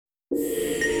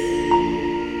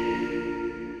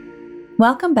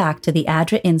Welcome back to the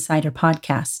ADRA Insider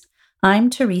Podcast. I'm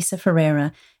Teresa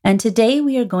Ferreira, and today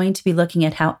we are going to be looking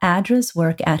at how ADRA's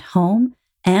work at home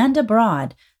and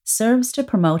abroad serves to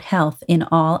promote health in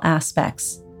all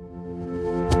aspects.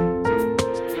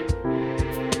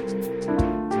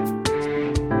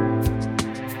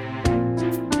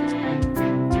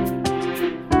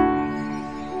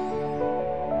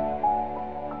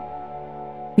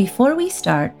 Before we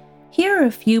start, here are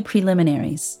a few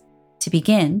preliminaries. To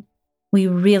begin, we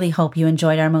really hope you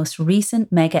enjoyed our most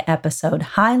recent mega episode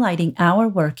highlighting our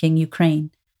work in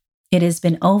Ukraine. It has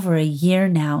been over a year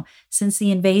now since the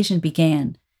invasion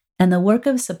began, and the work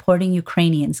of supporting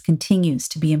Ukrainians continues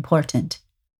to be important.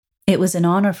 It was an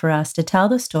honor for us to tell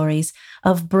the stories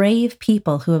of brave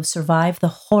people who have survived the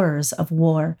horrors of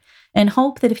war, and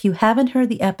hope that if you haven't heard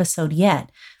the episode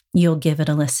yet, you'll give it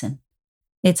a listen.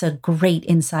 It's a great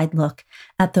inside look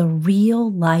at the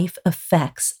real-life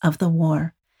effects of the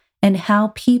war and how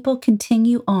people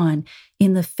continue on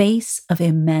in the face of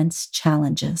immense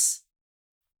challenges.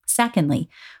 Secondly,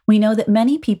 we know that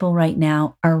many people right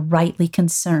now are rightly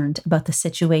concerned about the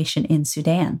situation in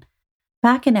Sudan.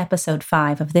 Back in episode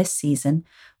 5 of this season,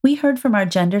 we heard from our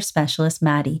gender specialist,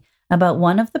 Maddie, about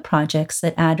one of the projects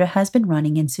that ADRA has been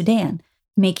running in Sudan,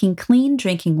 making clean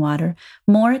drinking water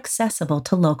more accessible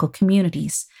to local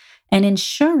communities, and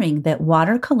ensuring that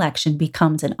water collection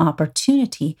becomes an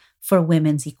opportunity for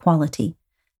women's equality.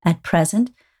 At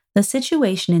present, the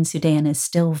situation in Sudan is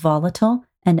still volatile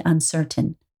and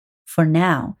uncertain. For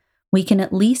now, we can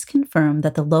at least confirm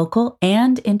that the local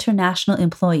and international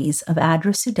employees of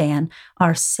ADRA Sudan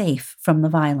are safe from the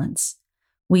violence.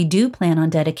 We do plan on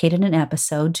dedicating an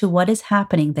episode to what is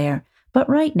happening there, but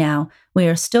right now, we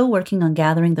are still working on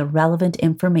gathering the relevant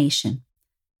information.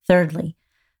 Thirdly,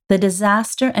 the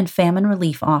Disaster and Famine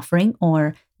Relief Offering,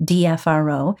 or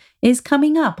DFRO, is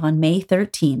coming up on May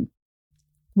 13.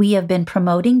 We have been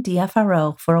promoting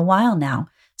DFRO for a while now,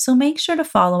 so make sure to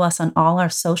follow us on all our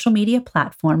social media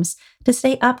platforms to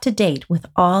stay up to date with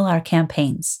all our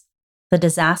campaigns. The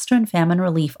Disaster and Famine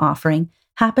Relief Offering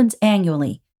happens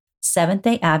annually.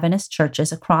 Seventh-day Adventist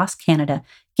churches across Canada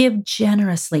give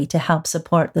generously to help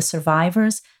support the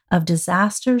survivors of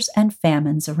disasters and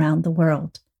famines around the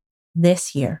world.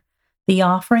 This year, the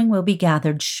offering will be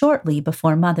gathered shortly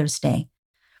before Mother's Day.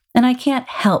 And I can't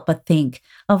help but think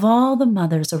of all the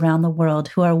mothers around the world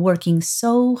who are working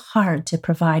so hard to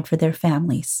provide for their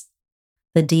families.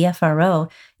 The DFRO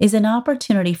is an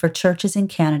opportunity for churches in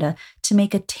Canada to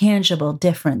make a tangible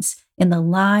difference in the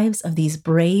lives of these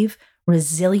brave,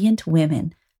 resilient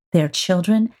women, their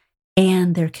children,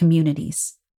 and their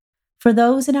communities. For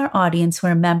those in our audience who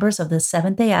are members of the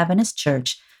Seventh-day Adventist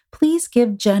Church, please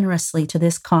give generously to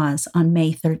this cause on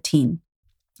May 13.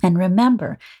 And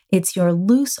remember, it's your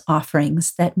loose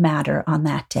offerings that matter on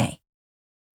that day.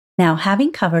 Now,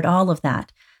 having covered all of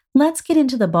that, let's get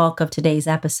into the bulk of today's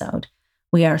episode.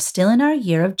 We are still in our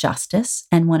year of justice,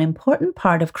 and one important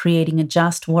part of creating a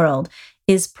just world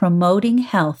is promoting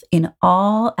health in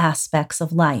all aspects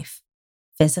of life: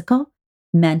 physical,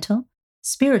 mental,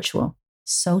 spiritual,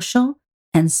 social,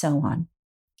 and so on.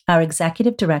 Our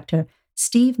executive director,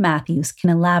 Steve Matthews, can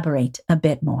elaborate a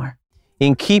bit more.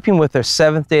 In keeping with our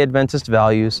Seventh-day Adventist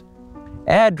values,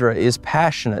 ADRA is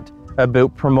passionate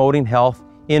about promoting health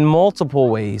in multiple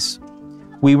ways.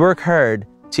 We work hard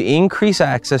to increase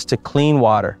access to clean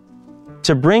water,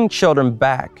 to bring children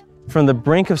back from the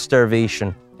brink of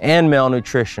starvation and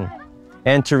malnutrition,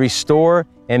 and to restore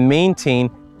and maintain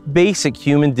basic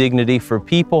human dignity for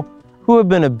people who have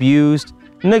been abused,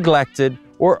 neglected,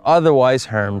 or otherwise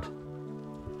harmed.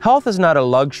 Health is not a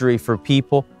luxury for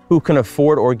people who can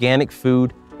afford organic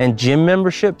food and gym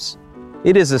memberships.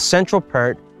 It is a central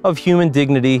part of human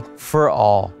dignity for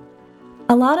all.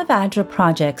 A lot of ADRA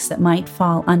projects that might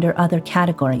fall under other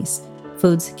categories,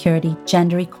 food security,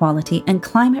 gender equality, and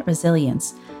climate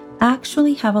resilience,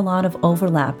 actually have a lot of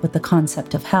overlap with the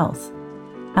concept of health.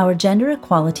 Our gender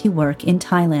equality work in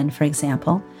Thailand, for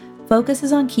example,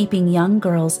 focuses on keeping young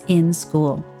girls in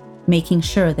school. Making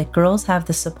sure that girls have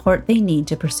the support they need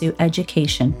to pursue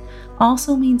education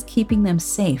also means keeping them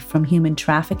safe from human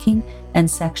trafficking and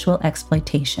sexual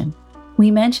exploitation.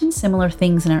 We mentioned similar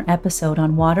things in our episode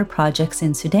on water projects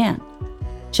in Sudan.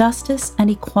 Justice and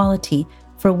equality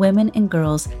for women and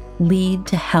girls lead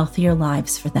to healthier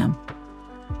lives for them.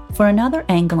 For another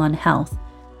angle on health,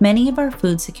 many of our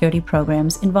food security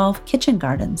programs involve kitchen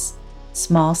gardens,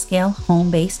 small-scale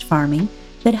home-based farming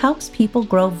that helps people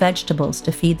grow vegetables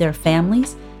to feed their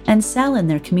families and sell in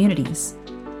their communities.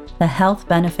 The health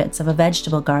benefits of a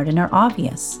vegetable garden are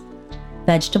obvious.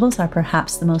 Vegetables are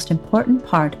perhaps the most important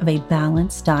part of a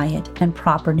balanced diet and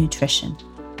proper nutrition.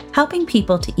 Helping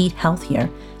people to eat healthier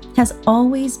has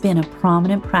always been a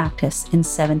prominent practice in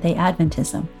Seventh-day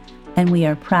Adventism, and we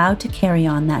are proud to carry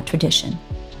on that tradition.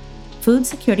 Food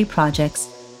security projects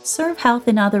serve health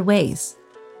in other ways.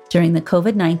 During the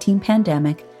COVID-19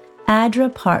 pandemic,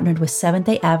 ADRA partnered with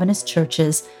Seventh-day Adventist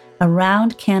churches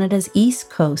around Canada's East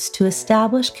Coast to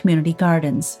establish community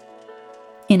gardens.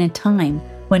 In a time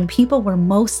when people were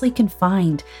mostly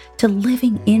confined to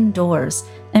living indoors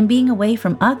and being away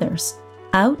from others,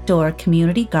 outdoor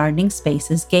community gardening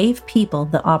spaces gave people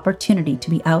the opportunity to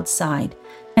be outside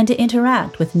and to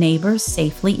interact with neighbors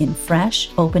safely in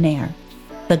fresh, open air.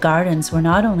 The gardens were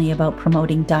not only about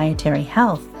promoting dietary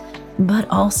health, but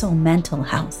also mental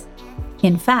health.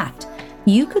 In fact,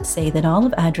 you could say that all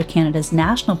of ADRA Canada's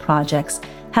national projects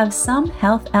have some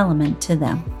health element to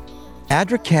them.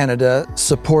 ADRA Canada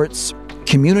supports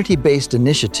community-based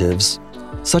initiatives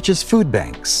such as food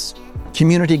banks,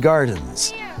 community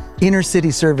gardens,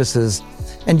 inner-city services,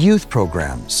 and youth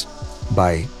programs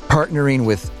by partnering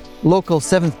with local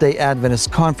Seventh-day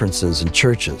Adventist conferences and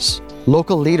churches,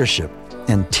 local leadership,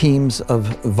 and teams of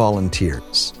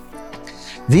volunteers.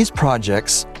 These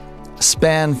projects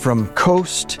span from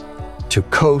coast to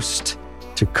coast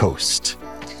to coast,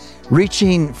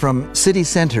 reaching from city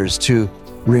centers to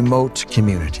remote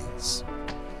communities.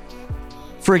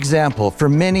 For example, for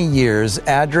many years,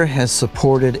 ADRA has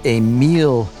supported a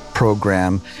meal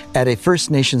program at a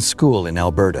First Nations school in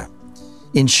Alberta,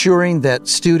 ensuring that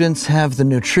students have the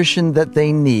nutrition that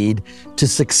they need to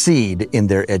succeed in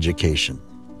their education.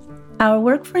 Our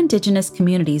work for Indigenous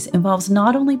communities involves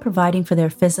not only providing for their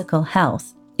physical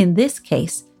health, in this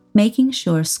case, making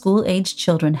sure school-aged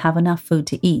children have enough food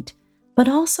to eat, but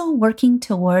also working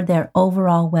toward their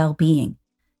overall well-being.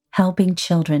 Helping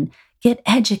children get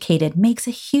educated makes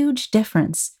a huge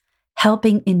difference.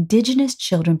 Helping Indigenous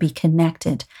children be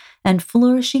connected and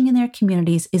flourishing in their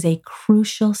communities is a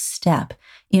crucial step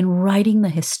in righting the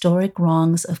historic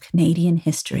wrongs of Canadian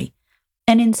history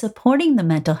and in supporting the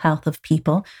mental health of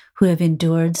people who have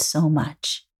endured so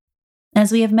much.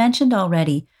 As we have mentioned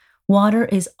already, water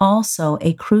is also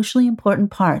a crucially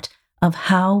important part of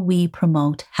how we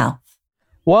promote health.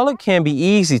 While it can be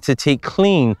easy to take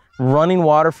clean, running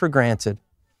water for granted,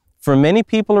 for many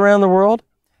people around the world,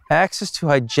 access to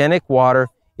hygienic water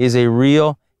is a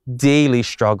real daily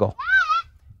struggle.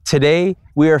 Today,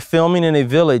 we are filming in a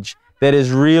village that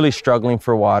is really struggling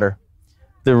for water.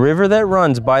 The river that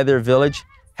runs by their village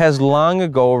has long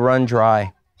ago run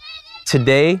dry.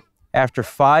 Today, after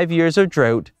 5 years of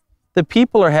drought, the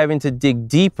people are having to dig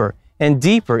deeper and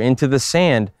deeper into the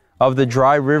sand of the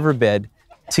dry riverbed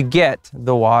to get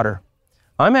the water.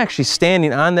 I'm actually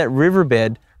standing on that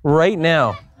riverbed right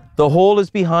now. The hole is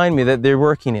behind me that they're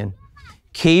working in.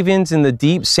 Cave-ins in the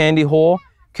deep sandy hole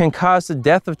can cause the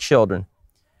death of children.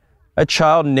 A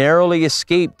child narrowly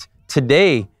escaped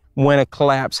today when a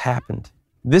collapse happened.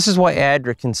 This is why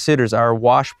ADRA considers our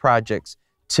WASH projects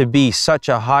to be such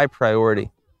a high priority.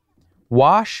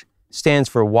 WASH stands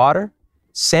for water,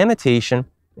 sanitation,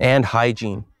 and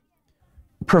hygiene.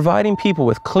 Providing people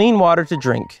with clean water to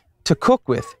drink, to cook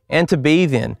with, and to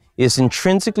bathe in is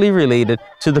intrinsically related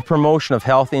to the promotion of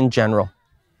health in general,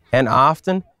 and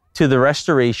often to the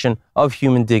restoration of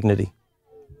human dignity.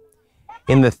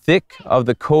 In the thick of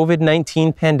the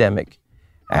COVID-19 pandemic,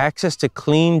 access to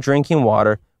clean drinking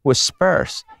water was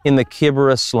sparse in the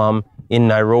Kibera slum in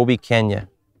Nairobi, Kenya.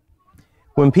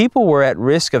 When people were at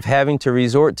risk of having to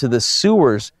resort to the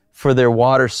sewers for their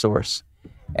water source,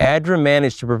 ADRA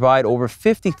managed to provide over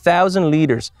 50,000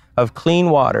 liters of clean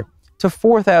water to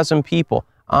 4,000 people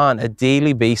on a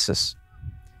daily basis.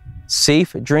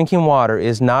 Safe drinking water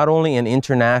is not only an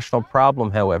international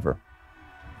problem, however.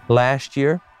 Last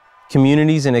year,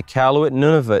 communities in Iqaluit,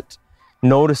 Nunavut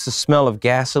noticed the smell of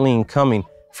gasoline coming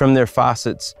from their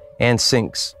faucets and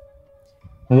sinks.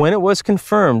 When it was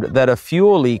confirmed that a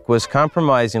fuel leak was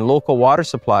compromising local water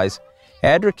supplies,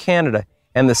 ADRA Canada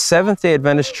and the Seventh-day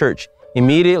Adventist Church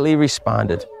immediately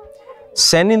responded,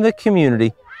 sending the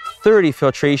community 30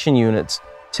 filtration units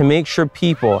to make sure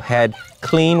people had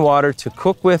clean water to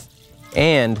cook with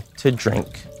and to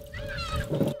drink.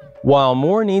 While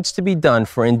more needs to be done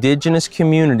for Indigenous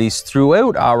communities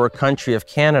throughout our country of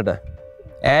Canada,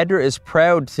 ADRA is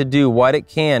proud to do what it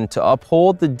can to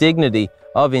uphold the dignity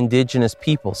of Indigenous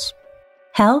peoples.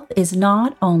 Health is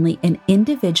not only an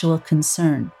individual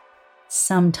concern.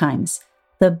 Sometimes,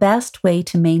 the best way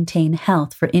to maintain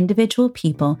health for individual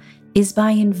people is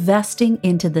by investing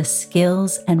into the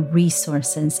skills and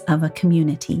resources of a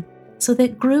community so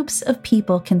that groups of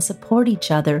people can support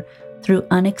each other through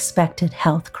unexpected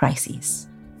health crises.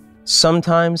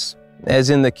 Sometimes, as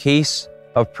in the case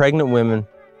of pregnant women,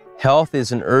 health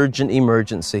is an urgent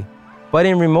emergency. But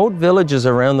in remote villages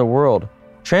around the world,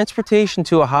 transportation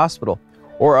to a hospital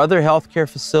or other healthcare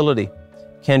facility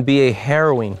can be a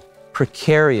harrowing,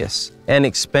 precarious, and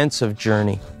expensive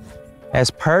journey.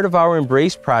 As part of our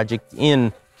Embrace project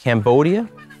in Cambodia,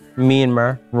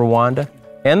 Myanmar, Rwanda,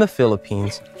 and the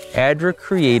Philippines, ADRA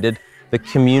created the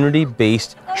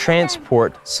community-based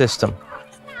transport system.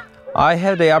 I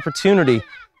had the opportunity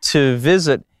to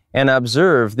visit and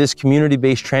observe this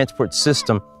community-based transport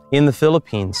system in the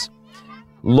Philippines.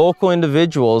 Local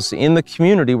individuals in the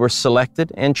community were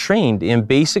selected and trained in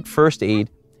basic first aid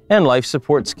and life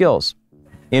support skills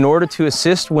in order to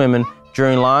assist women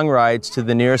during long rides to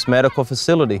the nearest medical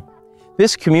facility.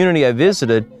 This community I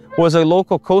visited was a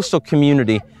local coastal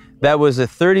community that was a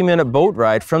 30-minute boat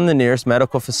ride from the nearest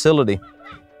medical facility.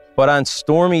 But on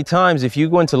stormy times, if you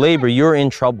go into labor, you're in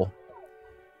trouble.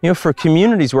 For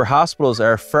communities where hospitals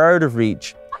are far out of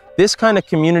reach, this kind of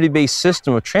community-based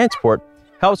system of transport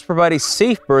helps provide a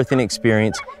safe birthing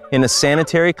experience in a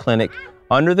sanitary clinic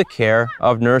under the care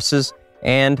of nurses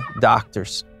and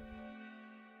doctors.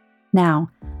 Now,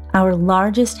 our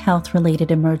largest health-related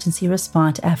emergency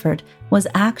response effort was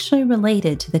actually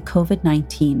related to the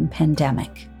COVID-19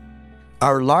 pandemic.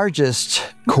 Our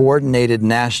largest coordinated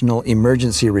national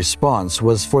emergency response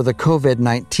was for the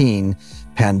COVID-19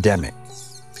 pandemic.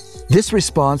 This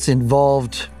response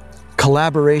involved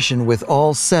collaboration with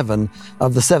all 7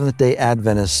 of the Seventh-day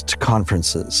Adventist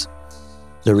conferences.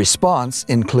 The response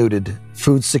included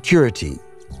food security,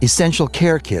 essential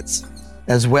care kits,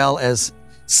 as well as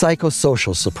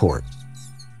psychosocial support.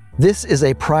 This is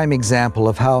a prime example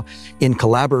of how, in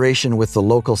collaboration with the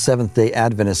local Seventh-day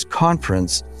Adventist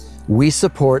conference, we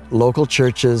support local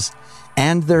churches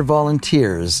and their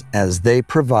volunteers as they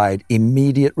provide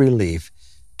immediate relief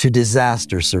to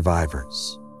disaster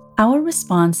survivors. Our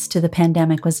response to the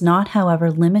pandemic was not,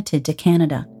 however, limited to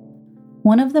Canada.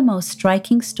 One of the most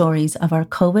striking stories of our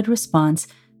COVID response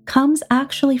comes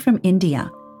actually from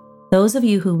India. Those of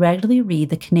you who regularly read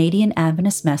the Canadian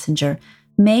Adventist Messenger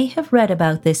may have read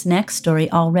about this next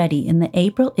story already in the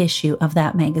April issue of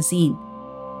that magazine.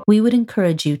 We would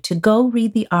encourage you to go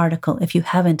read the article if you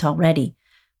haven't already,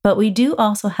 but we do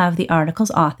also have the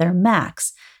article's author,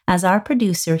 Max, as our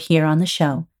producer here on the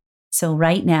show. So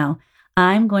right now,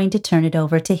 I'm going to turn it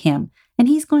over to him, and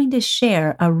he's going to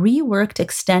share a reworked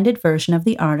extended version of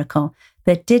the article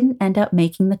that didn't end up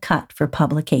making the cut for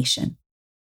publication.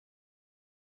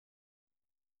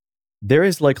 There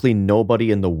is likely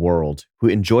nobody in the world who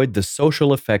enjoyed the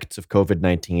social effects of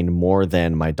COVID-19 more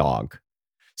than my dog.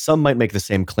 Some might make the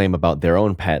same claim about their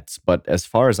own pets, but as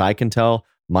far as I can tell,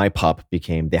 my pup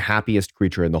became the happiest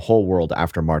creature in the whole world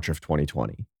after March of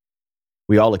 2020.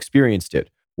 We all experienced it.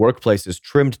 Workplaces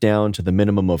trimmed down to the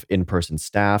minimum of in-person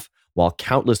staff, while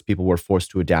countless people were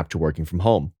forced to adapt to working from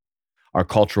home. Our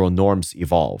cultural norms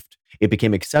evolved. It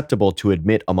became acceptable to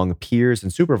admit among peers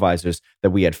and supervisors that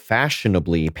we had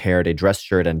fashionably paired a dress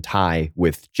shirt and tie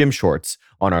with gym shorts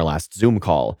on our last Zoom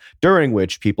call, during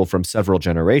which people from several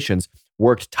generations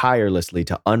worked tirelessly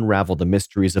to unravel the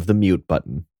mysteries of the mute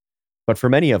button. But for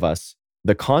many of us,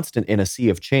 the constant in a sea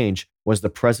of change was the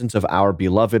presence of our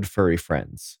beloved furry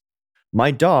friends. My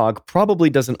dog probably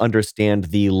doesn't understand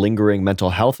the lingering mental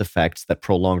health effects that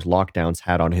prolonged lockdowns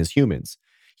had on his humans.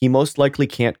 He most likely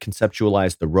can't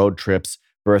conceptualize the road trips,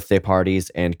 birthday parties,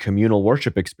 and communal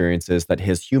worship experiences that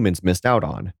his humans missed out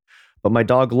on. But my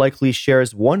dog likely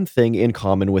shares one thing in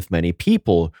common with many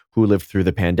people who lived through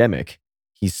the pandemic.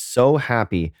 He's so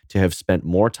happy to have spent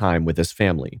more time with his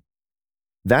family.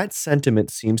 That sentiment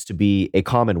seems to be a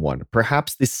common one,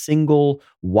 perhaps the single,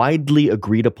 widely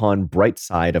agreed upon bright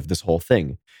side of this whole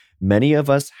thing. Many of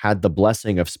us had the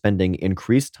blessing of spending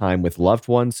increased time with loved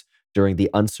ones during the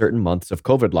uncertain months of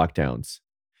COVID lockdowns.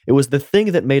 It was the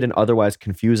thing that made an otherwise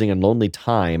confusing and lonely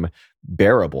time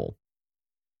bearable.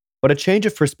 But a change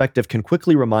of perspective can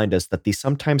quickly remind us that the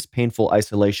sometimes painful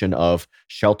isolation of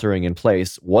sheltering in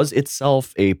place was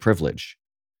itself a privilege.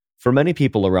 For many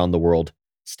people around the world,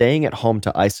 staying at home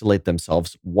to isolate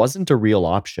themselves wasn't a real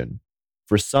option.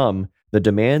 For some, the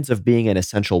demands of being an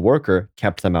essential worker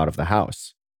kept them out of the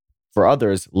house. For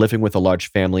others, living with a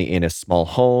large family in a small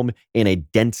home in a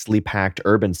densely packed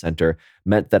urban center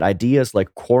meant that ideas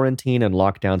like quarantine and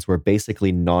lockdowns were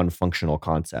basically non-functional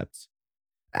concepts.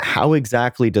 How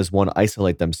exactly does one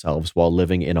isolate themselves while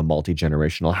living in a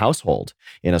multi-generational household,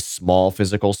 in a small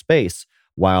physical space,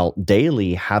 while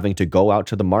daily having to go out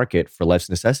to the market for life's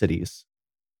necessities?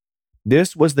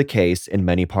 This was the case in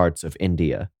many parts of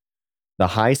India. The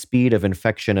high speed of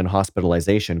infection and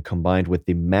hospitalization combined with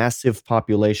the massive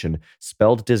population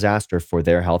spelled disaster for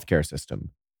their healthcare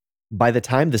system. By the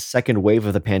time the second wave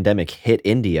of the pandemic hit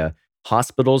India,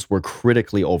 hospitals were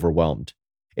critically overwhelmed.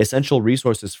 Essential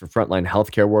resources for frontline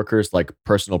healthcare workers like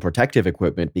personal protective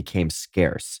equipment became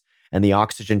scarce, and the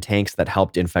oxygen tanks that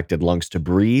helped infected lungs to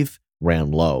breathe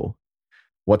ran low.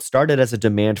 What started as a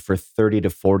demand for 30 to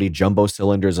 40 jumbo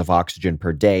cylinders of oxygen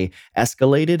per day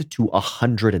escalated to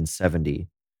 170.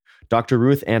 Dr.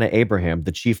 Ruth Anna Abraham,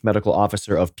 the chief medical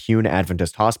officer of Pune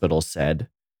Adventist Hospital, said,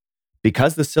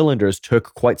 "Because the cylinders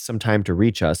took quite some time to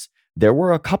reach us, there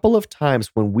were a couple of times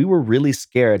when we were really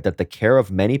scared that the care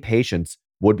of many patients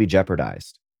would be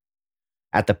jeopardized."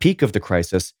 At the peak of the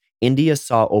crisis, India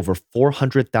saw over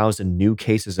 400,000 new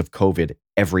cases of COVID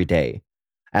every day.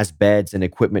 As beds and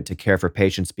equipment to care for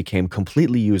patients became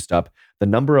completely used up, the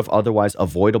number of otherwise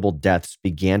avoidable deaths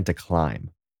began to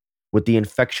climb. With the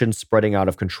infection spreading out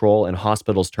of control and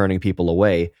hospitals turning people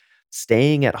away,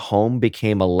 staying at home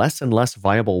became a less and less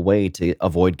viable way to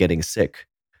avoid getting sick.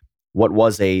 What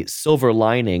was a silver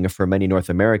lining for many North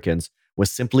Americans was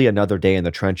simply another day in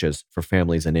the trenches for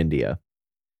families in India.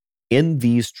 In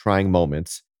these trying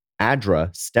moments, ADRA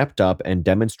stepped up and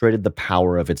demonstrated the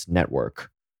power of its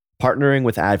network. Partnering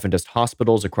with Adventist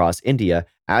hospitals across India,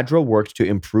 ADRA worked to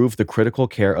improve the critical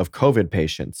care of COVID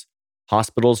patients.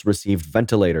 Hospitals received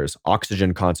ventilators,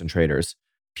 oxygen concentrators,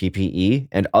 PPE,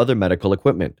 and other medical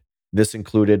equipment. This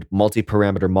included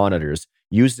multi-parameter monitors,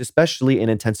 used especially in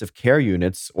intensive care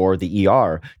units or the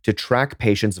ER to track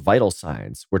patients' vital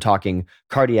signs. We're talking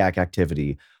cardiac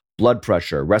activity, blood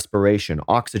pressure, respiration,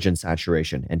 oxygen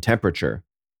saturation, and temperature.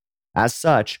 As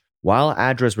such, while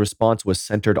ADRA's response was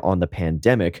centered on the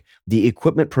pandemic, the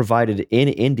equipment provided in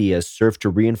India served to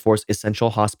reinforce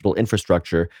essential hospital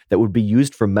infrastructure that would be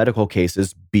used for medical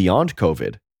cases beyond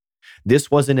COVID.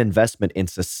 This was an investment in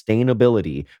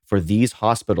sustainability for these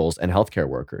hospitals and healthcare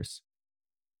workers.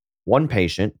 One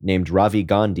patient, named Ravi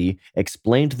Gandhi,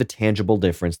 explained the tangible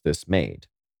difference this made.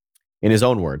 In his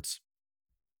own words,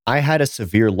 "I had a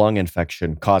severe lung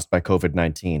infection caused by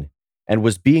COVID-19 and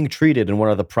was being treated in one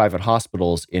of the private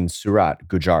hospitals in Surat,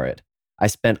 Gujarat. I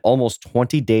spent almost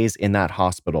 20 days in that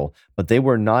hospital, but they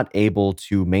were not able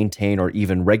to maintain or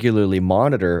even regularly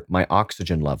monitor my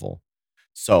oxygen level.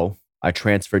 So I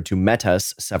transferred to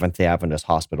Mehta's Seventh-day Adventist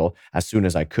Hospital as soon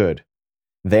as I could.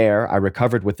 There, I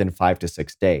recovered within 5 to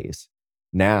 6 days.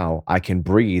 Now I can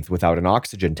breathe without an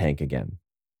oxygen tank again."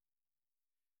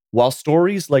 While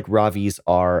stories like Ravi's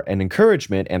are an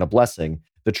encouragement and a blessing,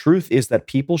 the truth is that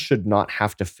people should not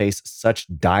have to face such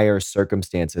dire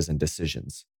circumstances and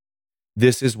decisions.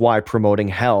 This is why promoting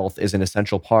health is an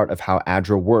essential part of how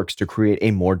ADRA works to create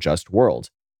a more just world.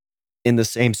 In the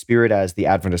same spirit as the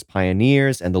Adventist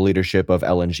pioneers and the leadership of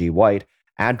Ellen G. White,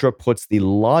 ADRA puts the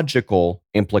logical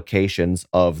implications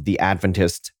of the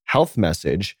Adventist health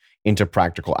message into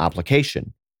practical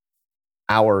application.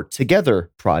 Our Together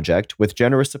project, with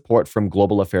generous support from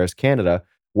Global Affairs Canada,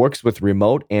 works with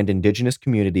remote and Indigenous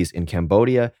communities in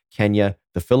Cambodia, Kenya,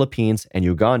 the Philippines, and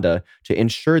Uganda to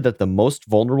ensure that the most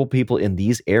vulnerable people in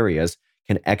these areas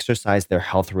can exercise their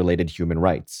health-related human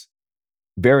rights.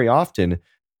 Very often,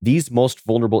 these most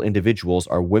vulnerable individuals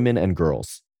are women and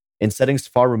girls. In settings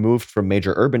far removed from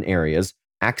major urban areas,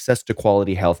 access to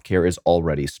quality healthcare is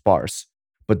already sparse.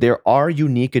 But there are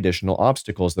unique additional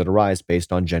obstacles that arise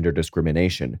based on gender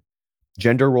discrimination.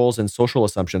 Gender roles and social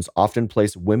assumptions often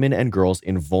place women and girls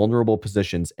in vulnerable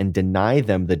positions and deny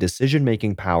them the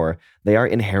decision-making power they are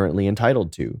inherently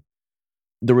entitled to.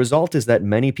 The result is that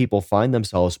many people find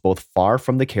themselves both far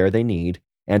from the care they need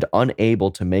and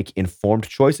unable to make informed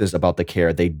choices about the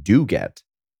care they do get.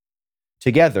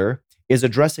 Together is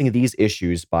addressing these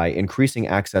issues by increasing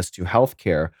access to health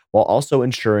care while also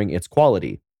ensuring its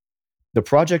quality. The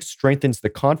project strengthens the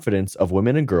confidence of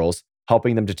women and girls,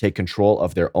 helping them to take control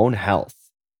of their own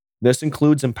health. This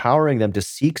includes empowering them to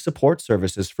seek support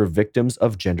services for victims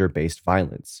of gender-based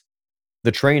violence.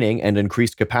 The training and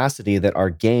increased capacity that are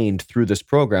gained through this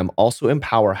program also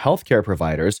empower healthcare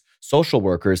providers, social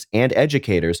workers, and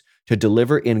educators to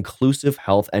deliver inclusive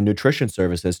health and nutrition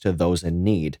services to those in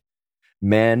need.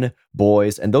 Men,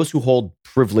 boys, and those who hold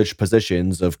privileged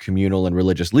positions of communal and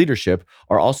religious leadership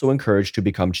are also encouraged to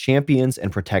become champions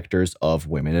and protectors of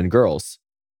women and girls.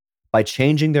 By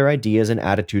changing their ideas and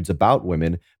attitudes about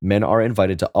women, men are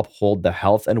invited to uphold the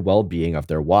health and well-being of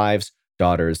their wives,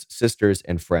 daughters, sisters,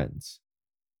 and friends.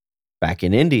 Back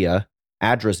in India,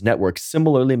 ADRA's network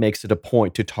similarly makes it a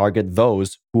point to target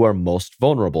those who are most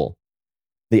vulnerable.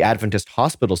 The Adventist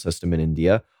hospital system in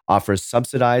India offers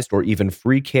subsidized or even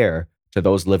free care to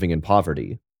those living in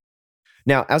poverty.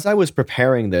 Now, as I was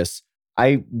preparing this,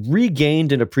 I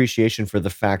regained an appreciation for the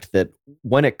fact that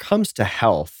when it comes to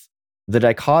health, the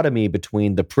dichotomy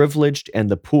between the privileged and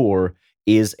the poor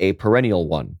is a perennial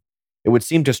one. It would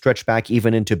seem to stretch back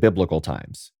even into biblical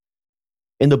times.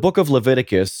 In the book of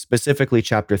Leviticus, specifically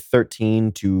chapter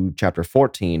 13 to chapter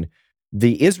 14,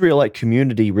 the Israelite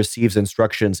community receives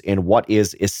instructions in what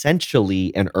is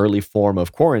essentially an early form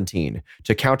of quarantine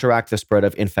to counteract the spread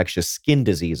of infectious skin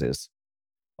diseases.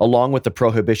 Along with the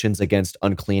prohibitions against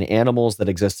unclean animals that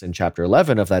exist in chapter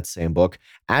 11 of that same book,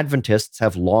 Adventists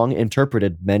have long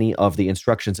interpreted many of the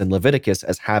instructions in Leviticus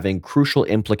as having crucial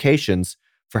implications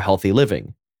for healthy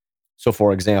living. So,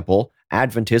 for example,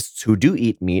 Adventists who do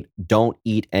eat meat don't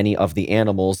eat any of the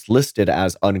animals listed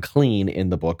as unclean in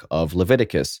the book of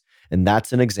Leviticus. And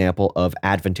that's an example of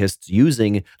Adventists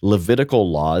using Levitical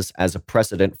laws as a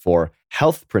precedent for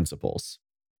health principles.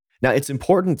 Now, it's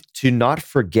important to not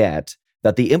forget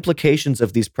that the implications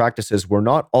of these practices were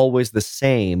not always the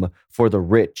same for the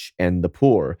rich and the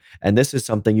poor. And this is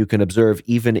something you can observe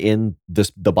even in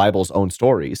the Bible's own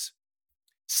stories.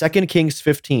 2 Kings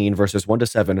 15, verses 1 to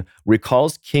 7,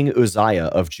 recalls King Uzziah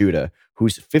of Judah,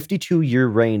 whose 52-year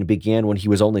reign began when he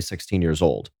was only 16 years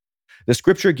old. The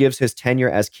scripture gives his tenure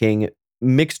as king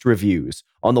mixed reviews.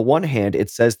 On the one hand,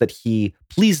 it says that he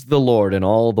pleased the Lord in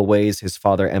all the ways his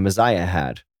father Amaziah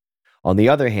had. On the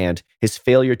other hand, his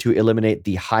failure to eliminate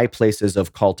the high places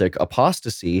of cultic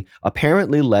apostasy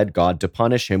apparently led God to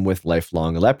punish him with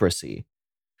lifelong leprosy.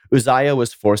 Uzziah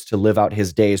was forced to live out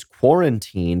his days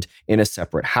quarantined in a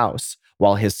separate house,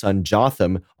 while his son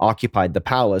Jotham occupied the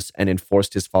palace and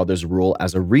enforced his father's rule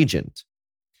as a regent.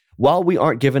 While we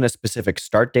aren't given a specific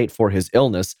start date for his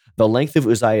illness, the length of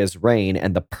Uzziah's reign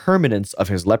and the permanence of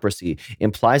his leprosy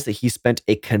implies that he spent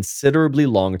a considerably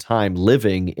long time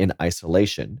living in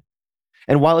isolation.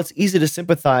 And while it's easy to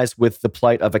sympathize with the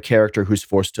plight of a character who's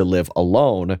forced to live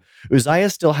alone,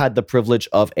 Uzziah still had the privilege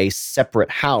of a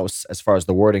separate house, as far as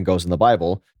the wording goes in the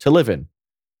Bible, to live in.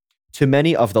 To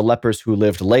many of the lepers who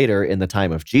lived later in the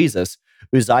time of Jesus,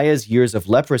 Uzziah's years of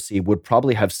leprosy would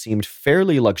probably have seemed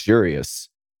fairly luxurious.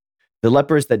 The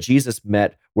lepers that Jesus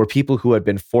met were people who had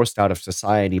been forced out of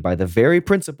society by the very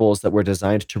principles that were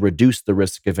designed to reduce the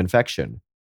risk of infection.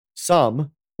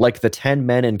 Some, like the 10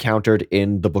 men encountered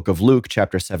in the book of Luke,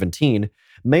 chapter 17,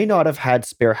 may not have had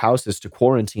spare houses to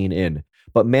quarantine in,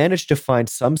 but managed to find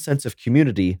some sense of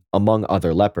community among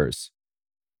other lepers.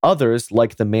 Others,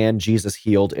 like the man Jesus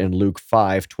healed in Luke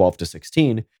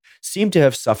 5:12-16, seem to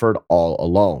have suffered all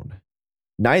alone.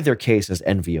 Neither case is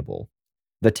enviable.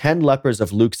 The 10 lepers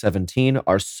of Luke 17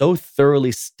 are so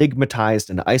thoroughly stigmatized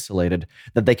and isolated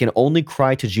that they can only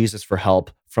cry to Jesus for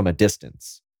help from a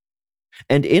distance.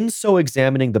 And in so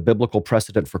examining the biblical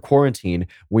precedent for quarantine,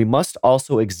 we must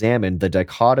also examine the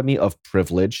dichotomy of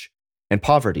privilege and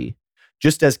poverty.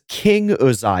 Just as King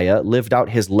Uzziah lived out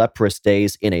his leprous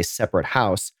days in a separate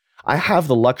house, I have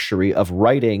the luxury of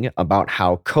writing about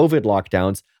how COVID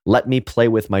lockdowns let me play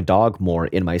with my dog more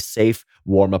in my safe,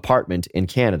 warm apartment in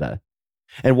Canada.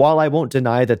 And while I won't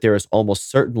deny that there is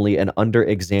almost certainly an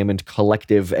under-examined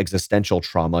collective existential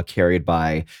trauma carried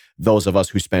by those of us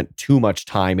who spent too much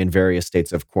time in various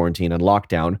states of quarantine and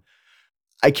lockdown,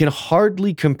 I can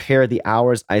hardly compare the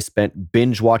hours I spent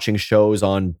binge-watching shows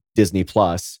on Disney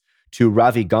Plus to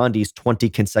Ravi Gandhi's 20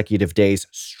 consecutive days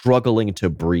struggling to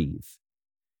breathe.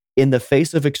 In the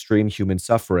face of extreme human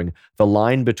suffering, the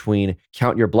line between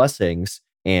count your blessings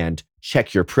and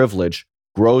check your privilege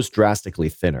grows drastically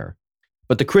thinner.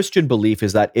 But the Christian belief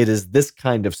is that it is this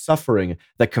kind of suffering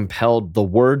that compelled the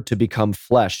Word to become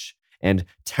flesh and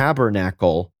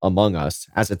tabernacle among us,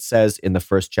 as it says in the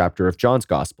first chapter of John's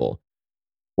Gospel.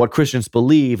 What Christians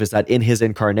believe is that in his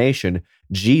incarnation,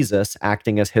 Jesus,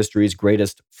 acting as history's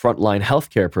greatest frontline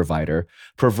healthcare provider,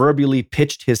 proverbially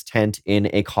pitched his tent in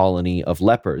a colony of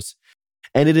lepers.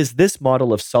 And it is this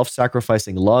model of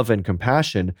self-sacrificing love and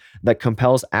compassion that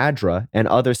compels ADRA and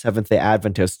other Seventh-day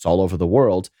Adventists all over the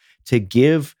world to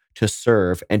give, to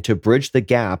serve, and to bridge the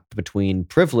gap between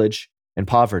privilege and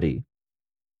poverty.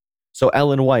 So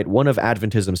Ellen White, one of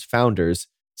Adventism's founders,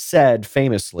 said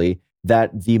famously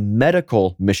that the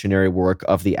medical missionary work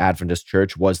of the Adventist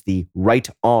Church was the right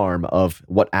arm of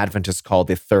what Adventists call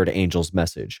the third angel's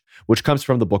message, which comes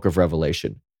from the book of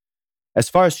Revelation. As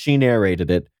far as she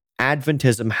narrated it,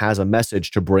 Adventism has a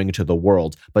message to bring to the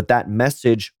world, but that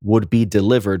message would be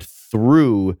delivered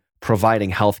through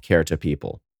providing healthcare to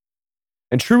people.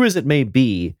 And true as it may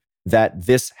be that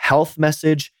this health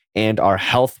message and our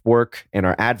health work and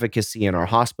our advocacy in our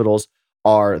hospitals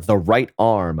are the right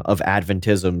arm of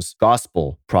Adventism's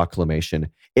gospel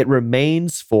proclamation, it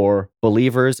remains for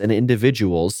believers and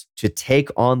individuals to take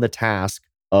on the task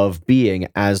of being,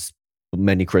 as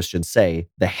many Christians say,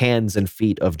 the hands and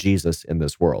feet of Jesus in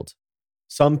this world.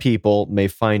 Some people may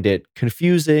find it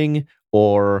confusing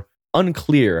or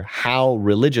unclear how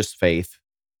religious faith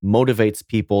motivates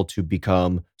people to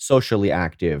become socially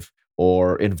active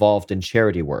or involved in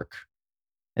charity work.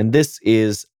 And this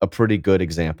is a pretty good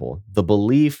example. The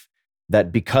belief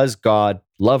that because God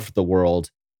loved the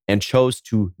world and chose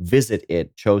to visit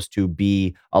it, chose to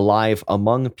be alive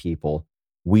among people,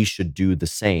 we should do the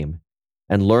same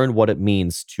and learn what it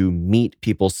means to meet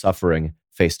people suffering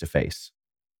face to face.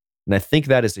 And I think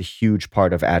that is a huge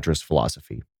part of ADRA's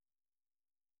philosophy.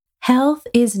 Health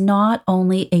is not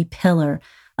only a pillar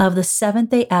of the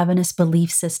Seventh-day Adventist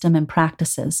belief system and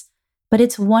practices, but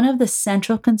it's one of the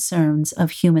central concerns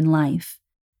of human life.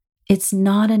 It's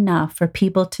not enough for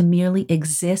people to merely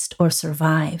exist or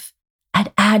survive.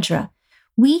 At ADRA,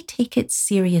 we take it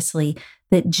seriously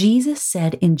that Jesus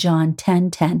said in John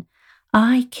 10:10,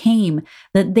 "I came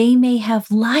that they may have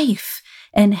life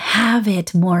and have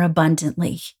it more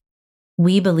abundantly."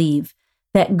 We believe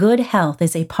that good health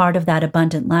is a part of that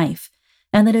abundant life,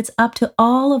 and that it's up to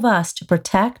all of us to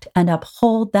protect and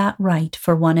uphold that right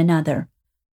for one another.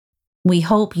 We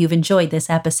hope you've enjoyed this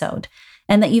episode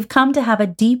and that you've come to have a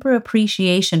deeper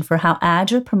appreciation for how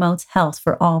ADRA promotes health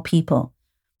for all people.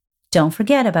 Don't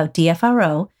forget about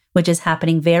DFRO, which is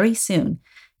happening very soon,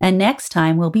 and next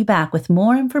time we'll be back with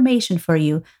more information for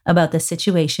you about the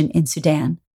situation in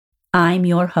Sudan. I'm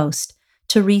your host,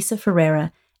 Teresa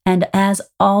Ferreira, and as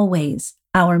always,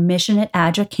 our mission at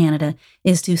ADRA Canada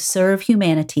is to serve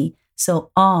humanity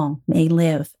so all may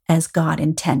live as God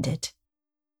intended.